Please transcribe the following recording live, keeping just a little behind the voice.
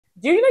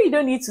Do you know you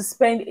don't need to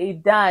spend a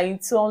dime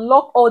to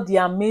unlock all the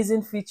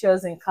amazing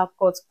features in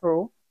CapCut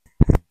Pro?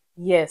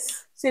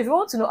 Yes. So if you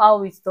want to know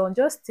how it's done,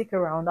 just stick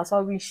around as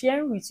I'll be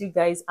sharing with you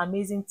guys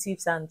amazing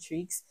tips and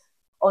tricks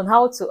on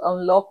how to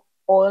unlock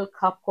all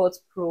CapCut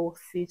Pro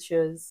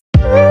features.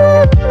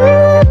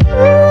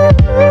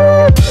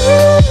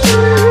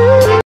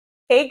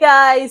 Hey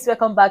guys,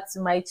 welcome back to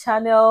my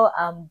channel.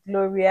 I'm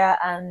Gloria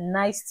and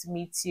nice to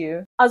meet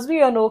you. As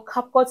we all know,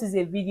 CapCut is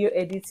a video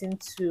editing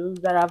tool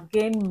that have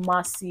gained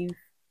massive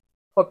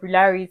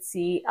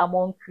popularity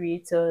among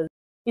creators.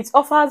 It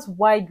offers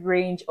wide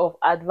range of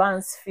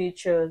advanced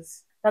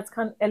features that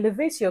can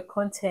elevate your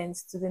content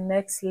to the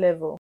next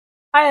level.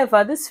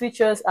 However, these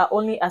features are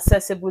only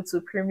accessible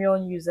to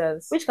premium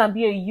users, which can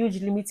be a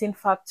huge limiting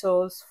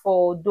factor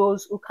for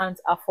those who can't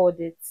afford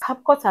it.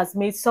 CapCut has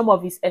made some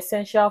of its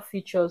essential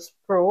features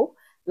pro,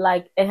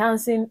 like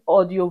enhancing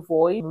audio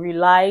voice,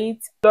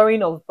 relight,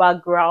 blurring of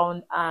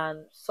background,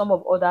 and some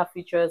of other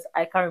features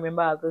I can't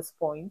remember at this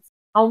point.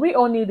 And we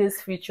all need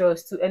these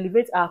features to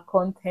elevate our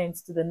content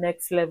to the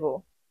next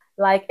level,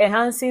 like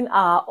enhancing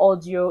our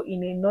audio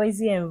in a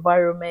noisy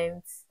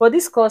environment. But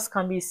this cost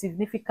can be a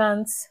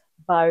significant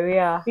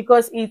barrier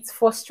because it's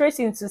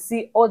frustrating to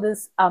see all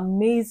these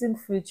amazing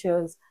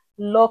features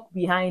locked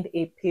behind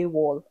a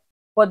paywall.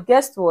 But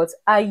guess what?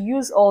 I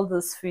use all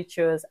those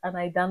features and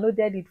I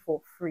downloaded it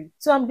for free.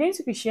 So I'm going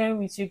to be sharing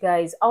with you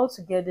guys how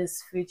to get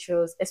these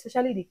features,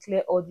 especially the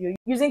clear audio,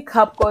 using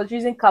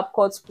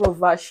CapCut Pro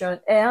version,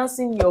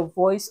 enhancing your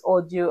voice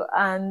audio,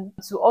 and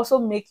to also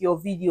make your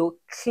video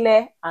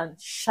clear and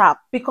sharp.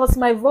 Because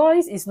my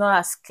voice is not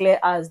as clear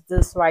as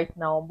this right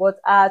now,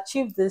 but I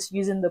achieved this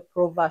using the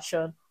Pro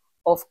version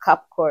of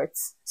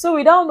CapCut. So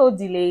without no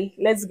delay,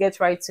 let's get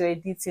right to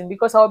editing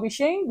because I'll be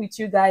sharing with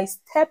you guys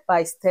step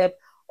by step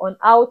on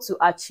how to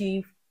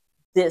achieve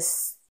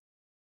this.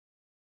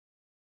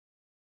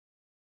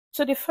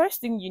 So the first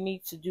thing you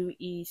need to do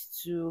is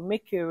to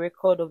make a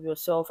record of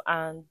yourself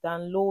and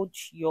download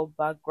your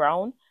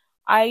background.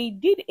 I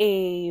did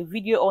a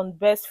video on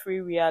best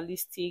free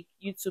realistic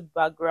YouTube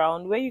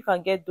background where you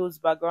can get those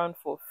background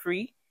for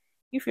free.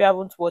 If you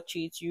haven't watched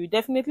it, you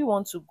definitely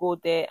want to go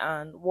there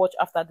and watch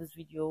after this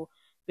video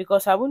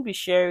because I won't be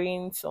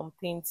sharing some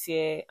things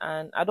here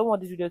and I don't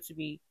want this video to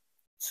be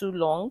too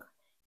long.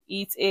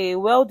 It's a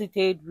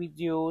well-detailed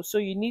video, so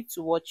you need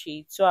to watch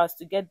it so as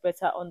to get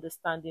better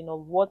understanding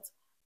of what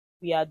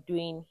we are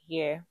doing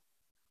here.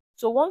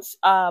 So once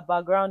our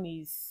background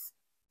is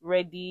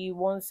ready,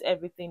 once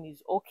everything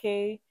is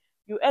okay,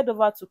 you head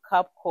over to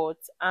CapCut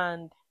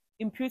and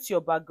input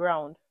your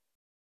background.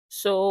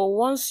 So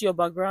once your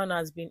background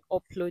has been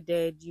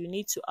uploaded, you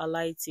need to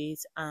highlight it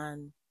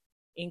and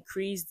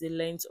increase the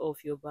length of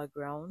your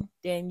background.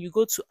 Then you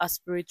go to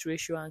aspect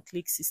ratio and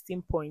click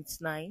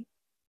 16.9.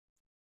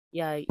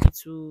 Yeah,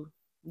 it will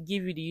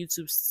give you the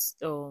YouTube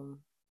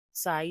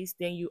size.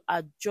 Then you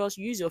adjust,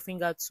 use your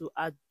finger to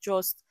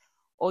adjust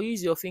or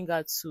use your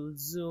finger to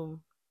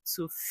zoom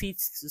to fit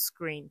the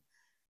screen,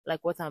 like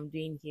what I'm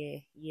doing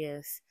here.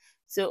 Yes,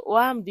 so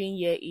what I'm doing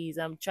here is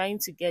I'm trying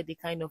to get the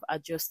kind of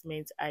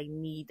adjustment I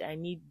need.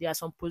 There are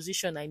some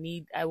position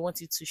I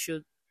want it to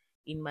show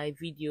in my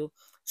video.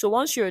 So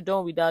once you're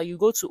done with that, you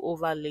go to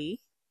overlay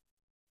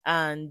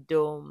and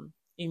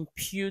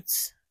impute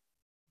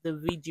the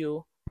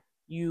video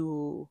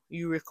you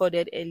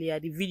recorded earlier,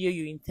 the video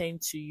you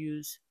intend to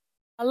use.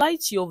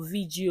 Highlight your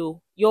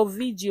video,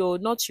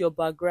 not your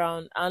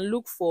background, and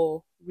look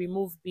for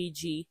remove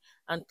BG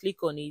and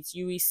click on it.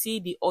 You will see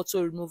the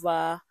auto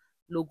remover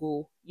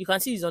logo. You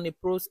can see it's on a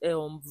pro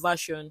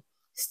version.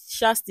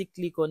 Just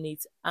click on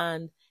it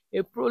and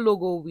a pro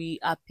logo will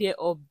appear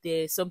up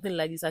there, something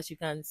like this, as you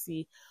can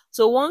see.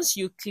 So once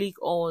you click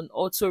on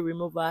auto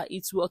remover,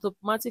 it will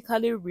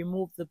automatically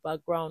remove the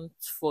background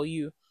for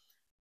you.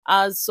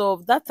 As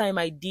of that time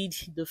I did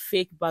the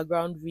fake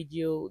background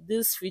video,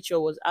 this feature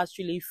was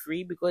actually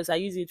free because I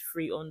use it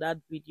free on that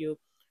video.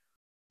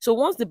 So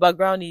once the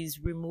background is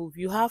removed,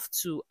 you have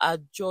to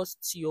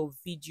adjust your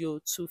video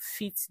to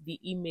fit the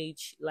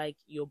image like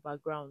your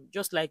background,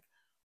 just like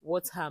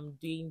what I'm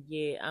doing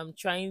here. I'm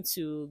trying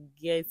to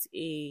get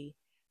a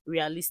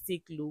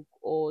realistic look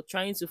or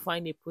trying to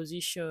find a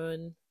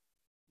position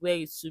where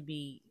it should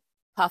be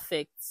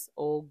perfect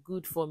or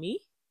good for me.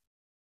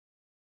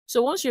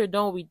 So once you're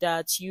done with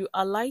that, you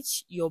highlight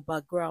your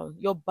background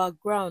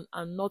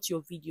and not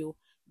your video.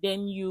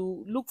 Then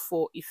you look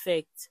for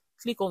effect,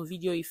 click on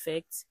video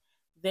effect,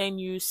 then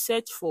you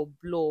search for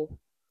blur.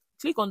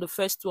 Click on the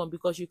first one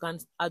because you can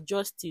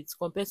adjust it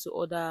compared to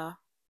other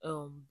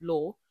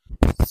blur.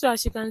 So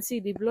as you can see,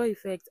 the blur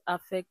effect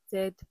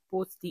affected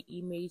both the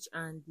image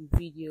and the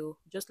video,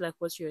 just like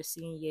what you're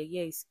seeing here.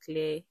 Here is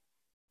clear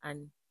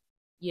and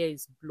here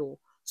is blur.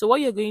 So what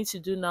you're going to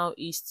do now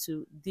is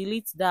to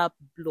delete that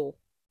blur.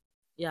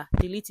 Yeah,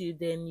 delete it,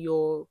 then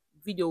your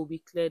video will be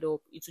cleared up.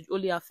 It will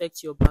only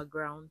affect your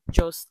background,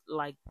 just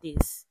like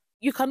this.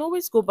 You can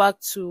always go back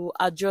to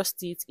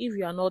adjust it if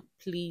you are not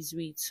pleased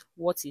with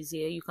what is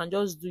here. You can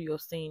just do your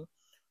thing.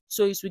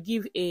 so it will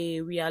give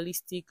a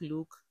realistic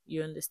look.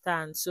 You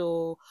understand?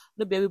 So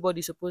not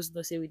everybody supposed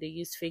to say we they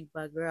use fake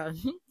background.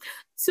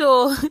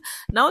 So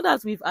now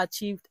that we've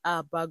achieved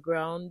our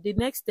background, the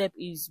next step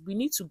is we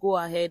need to go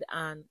ahead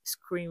and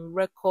screen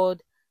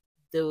record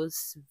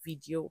those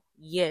video.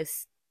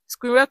 Yes,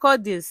 screen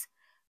record this.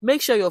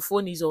 Make sure your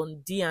phone is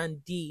on D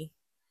and D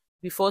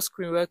before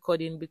screen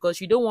recording, because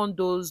you don't want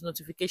those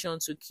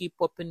notifications to keep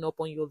popping up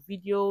on your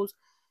videos.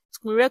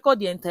 Screen record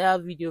the entire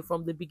video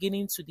from the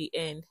beginning to the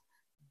end.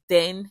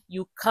 Then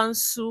you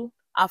cancel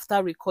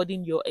after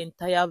recording your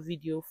entire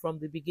video from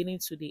the beginning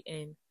to the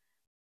end.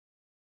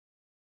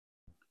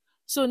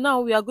 So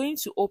now we are going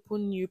to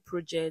open new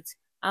project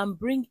and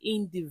bring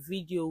in the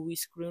video we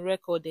screen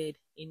recorded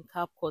in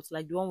CapCut,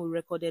 like the one we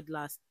recorded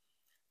last.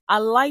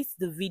 Highlight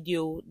the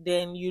video,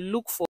 then you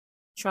look for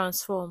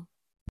transform.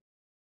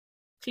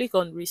 Click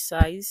on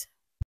resize.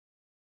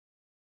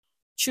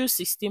 Choose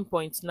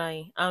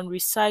 16.9 and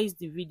resize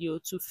the video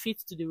to fit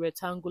to the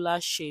rectangular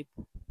shape,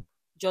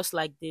 just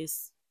like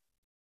this.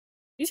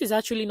 This is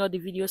actually not the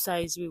video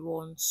size we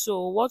want.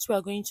 So what we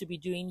are going to be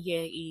doing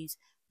here is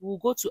we'll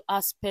go to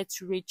aspect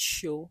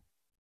ratio.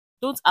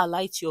 Don't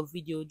highlight your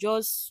video,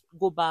 just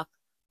go back,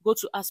 go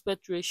to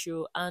aspect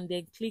ratio and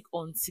then click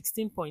on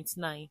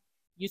 16.9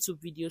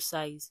 YouTube video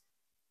size.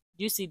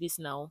 Do you see this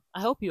now?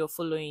 I hope you're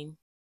following.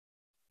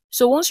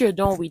 So once you're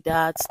done with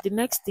that, the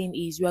next thing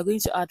is we are going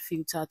to add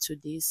filter to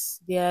this.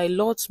 There are a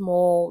lot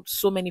more,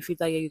 so many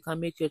filter here, you can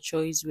make your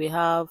choice. We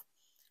have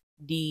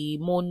the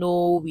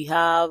mono, we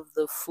have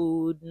the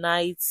food,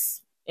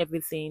 nights,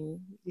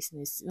 everything. This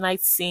is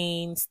night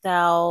scene,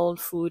 style,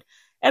 food,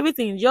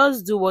 everything.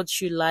 Just do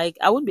what you like.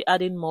 I won't be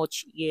adding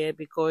much here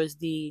because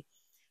the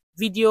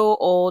video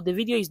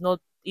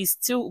is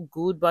still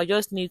good, but I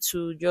just need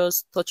to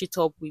just touch it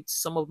up with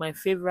some of my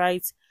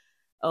favorites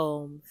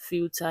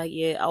filter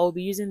here. I will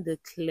be using the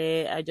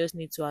clear. I just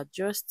need to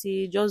adjust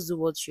it. Just do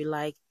what you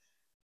like.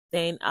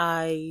 Then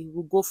I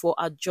will go for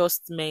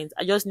adjustment.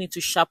 I just need to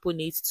sharpen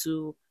it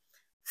to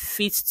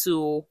fit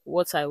to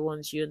what I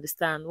want. You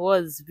understand?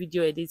 What's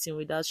video editing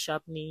without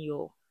sharpening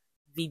your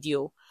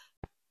video?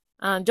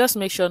 And just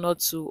make sure not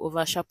to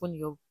over sharpen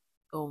your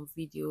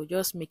video.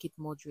 Just make it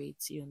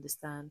moderate. You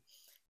understand?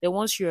 Then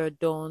once you're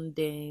done,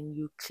 then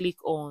you click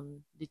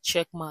on the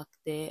check mark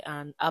there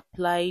and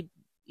apply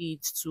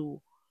it to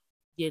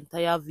the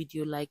entire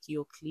video like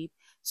your clip.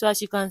 So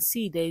as you can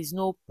see, there is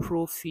no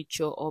pro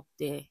feature up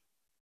there.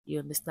 You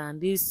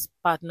understand? This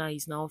partner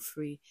is now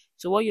free.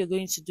 So what you're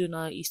going to do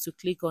now is to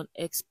click on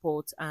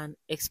export and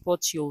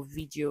export your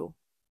video.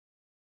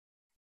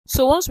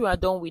 So once we are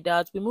done with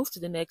that, we move to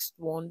the next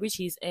one, which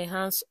is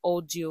enhance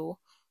audio.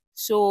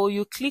 So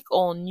you click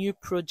on new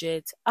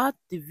project, add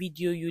the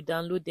video you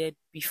downloaded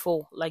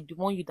before, like the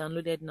one you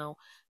downloaded now.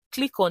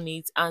 Click on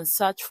it and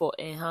search for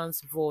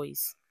enhance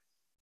voice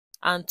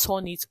and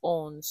turn it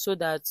on so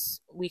that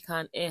we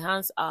can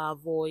enhance our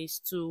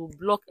voice to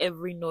block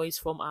every noise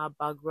from our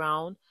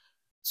background,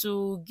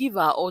 to give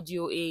our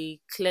audio a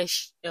clear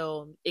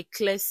sound.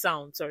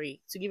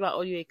 To give our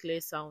audio a clear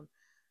sound.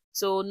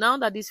 So now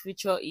that this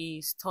feature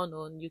is turned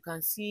on, you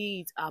can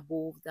see it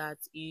above that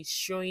is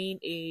showing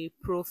a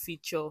pro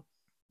feature,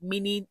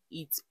 meaning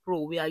it's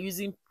pro. We are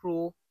using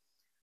pro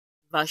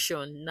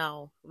version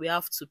now. We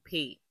have to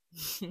pay.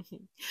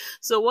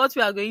 So what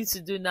we are going to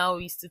do now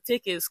is to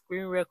take a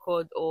screen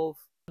record of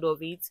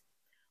it,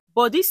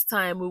 but this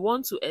time we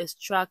want to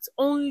extract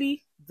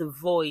only the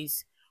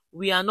voice.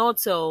 We are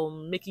not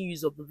making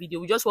use of the video.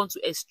 We just want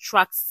to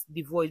extract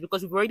the voice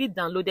because we've already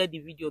downloaded the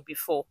video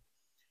before.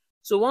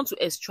 So we want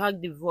to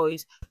extract the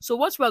voice. So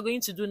what we are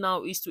going to do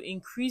now is to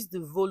increase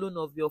the volume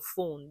of your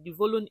phone, the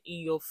volume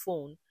in your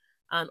phone,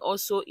 and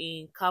also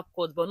in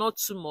CapCut, but not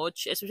too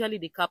much, especially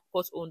the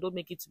CapCut own. Don't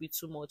make it to be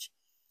too much.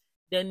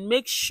 Then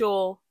make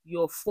sure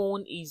your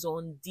phone is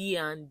on D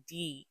and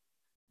D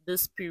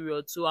this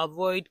period to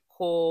avoid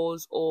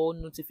calls or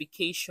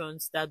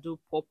notifications that do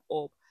pop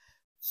up.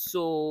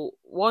 So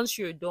once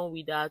you're done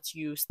with that,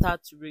 you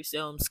start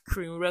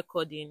screen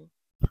recording.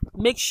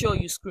 Make sure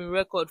you screen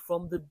record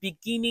from the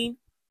beginning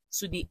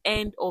to the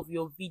end of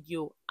your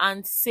video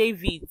and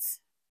save it.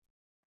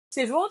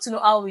 So if you want to know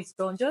how it's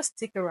done, just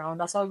stick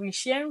around as I'll be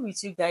sharing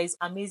with you guys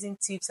amazing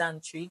tips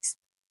and tricks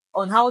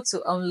on how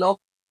to unlock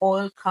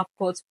all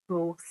CapCut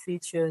Pro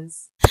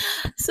features.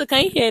 So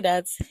can you hear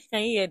that?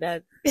 Can you hear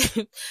that?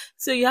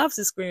 So you have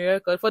to screen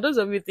record. For those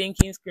of you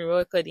thinking screen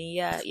recording,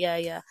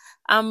 yeah.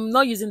 I'm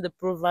not using the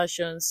pro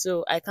version,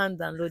 so I can't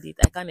download it.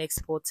 I can't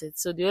export it.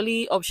 So the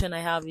only option I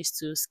have is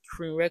to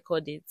screen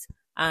record it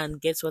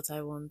and get what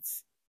I want.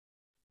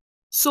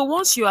 So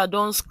once you are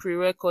done screen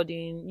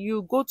recording,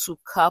 you go to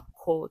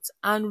CapCut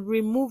and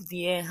remove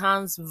the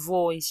enhanced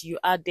voice you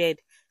added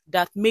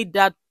that made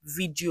that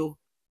video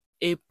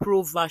a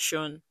pro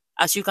version.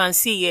 As you can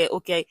see here,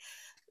 okay,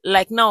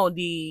 like now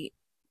the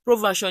pro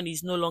version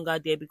is no longer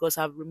there because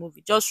I've removed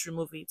it. Just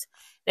remove it.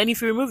 Then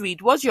if you remove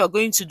it, what we are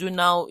going to do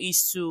now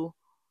is to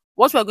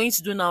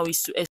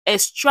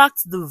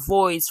extract the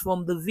voice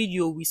from the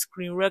video we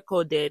screen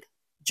recorded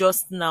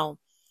just now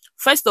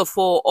First of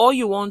all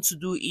you want to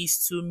do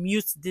is to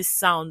mute this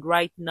sound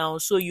right now.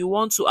 So you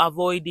want to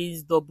avoid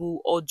this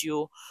double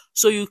audio.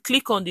 So you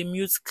click on the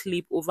mute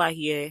clip over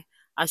here.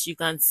 As you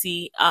can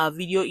see, our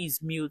video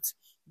is mute.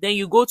 Then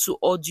you go to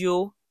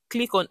audio,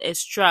 click on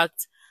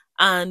extract,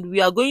 and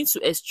we are going to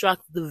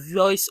extract the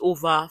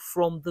voiceover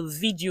from the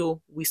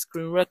video we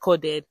screen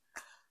recorded.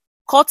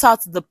 Cut out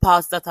the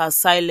parts that are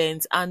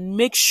silent and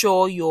make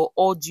sure your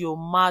audio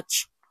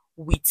match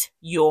with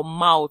your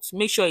mouth.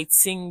 Make sure it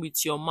syncs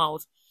with your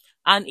mouth,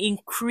 and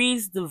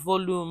increase the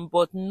volume,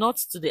 but not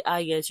to the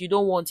highest. You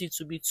don't want it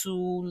to be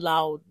too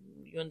loud.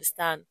 You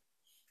understand?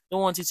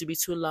 Don't want it to be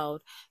too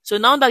loud. So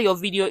now that your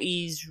video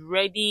is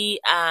ready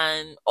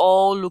and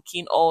all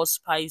looking all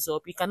spiced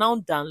up, you can now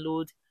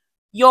download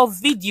your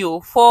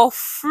video for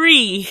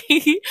free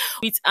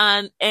with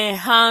an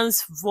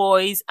enhanced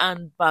voice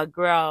and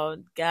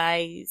background,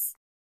 guys.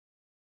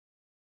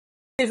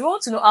 If you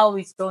want to know how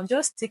it's done,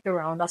 just stick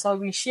around as I'll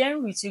be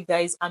sharing with you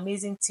guys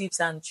amazing tips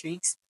and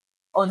tricks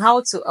on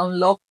how to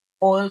unlock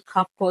all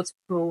CapCut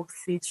Pro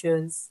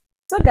features.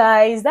 So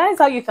guys, that is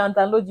how you can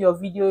download your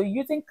video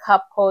using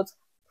CapCut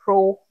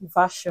Pro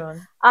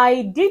version.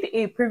 I did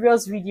a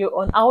previous video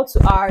on how to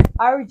add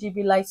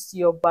RGB lights to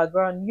your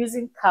background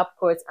using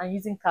CapCut and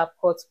using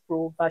CapCut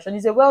Pro version.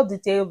 It's a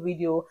well-detailed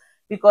video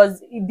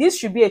because this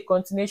should be a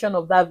continuation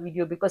of that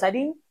video, because I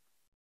didn't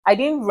do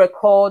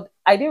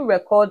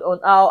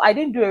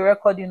a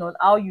recording on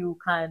how you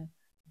can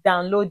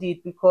download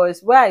it,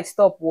 because where I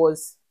stopped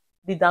was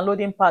the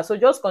downloading part. So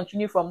just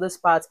continue from this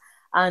part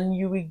and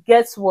you will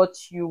get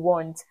what you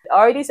want. I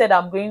already said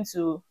I'm going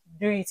to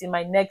do it in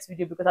my next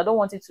video because I don't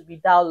want it to be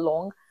that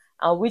long,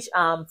 and which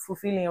I'm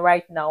fulfilling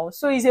right now.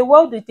 So it's a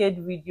well-detailed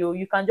video.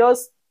 You can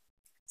just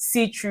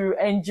see through,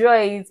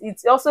 enjoy it.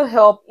 It also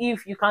helps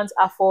if you can't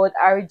afford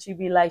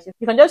RGB lights.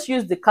 You can just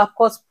use the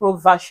CapCut Pro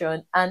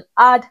version and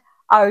add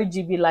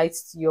RGB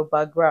lights to your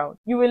background.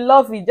 You will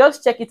love it.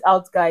 Just check it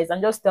out, guys,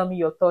 and just tell me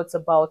your thoughts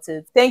about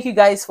it. Thank you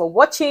guys for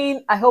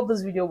watching. I hope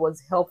this video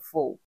was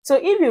helpful. So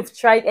if you've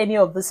tried any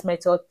of this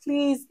method,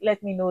 please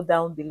let me know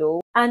down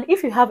below. And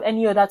if you have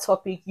any other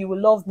topic you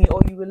will love me or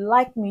you would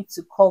like me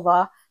to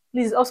cover,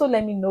 please also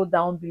let me know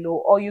down below,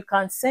 or you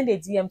can send a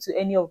DM to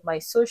any of my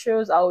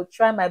socials. I will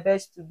try my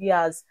best to be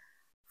as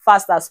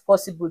fast as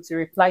possible to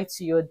reply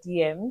to your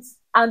DMs.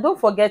 And don't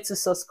forget to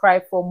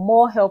subscribe for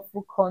more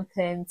helpful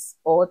content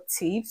or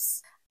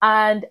tips.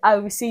 And I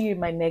will see you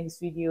in my next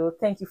video.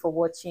 Thank you for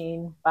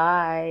watching.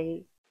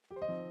 Bye.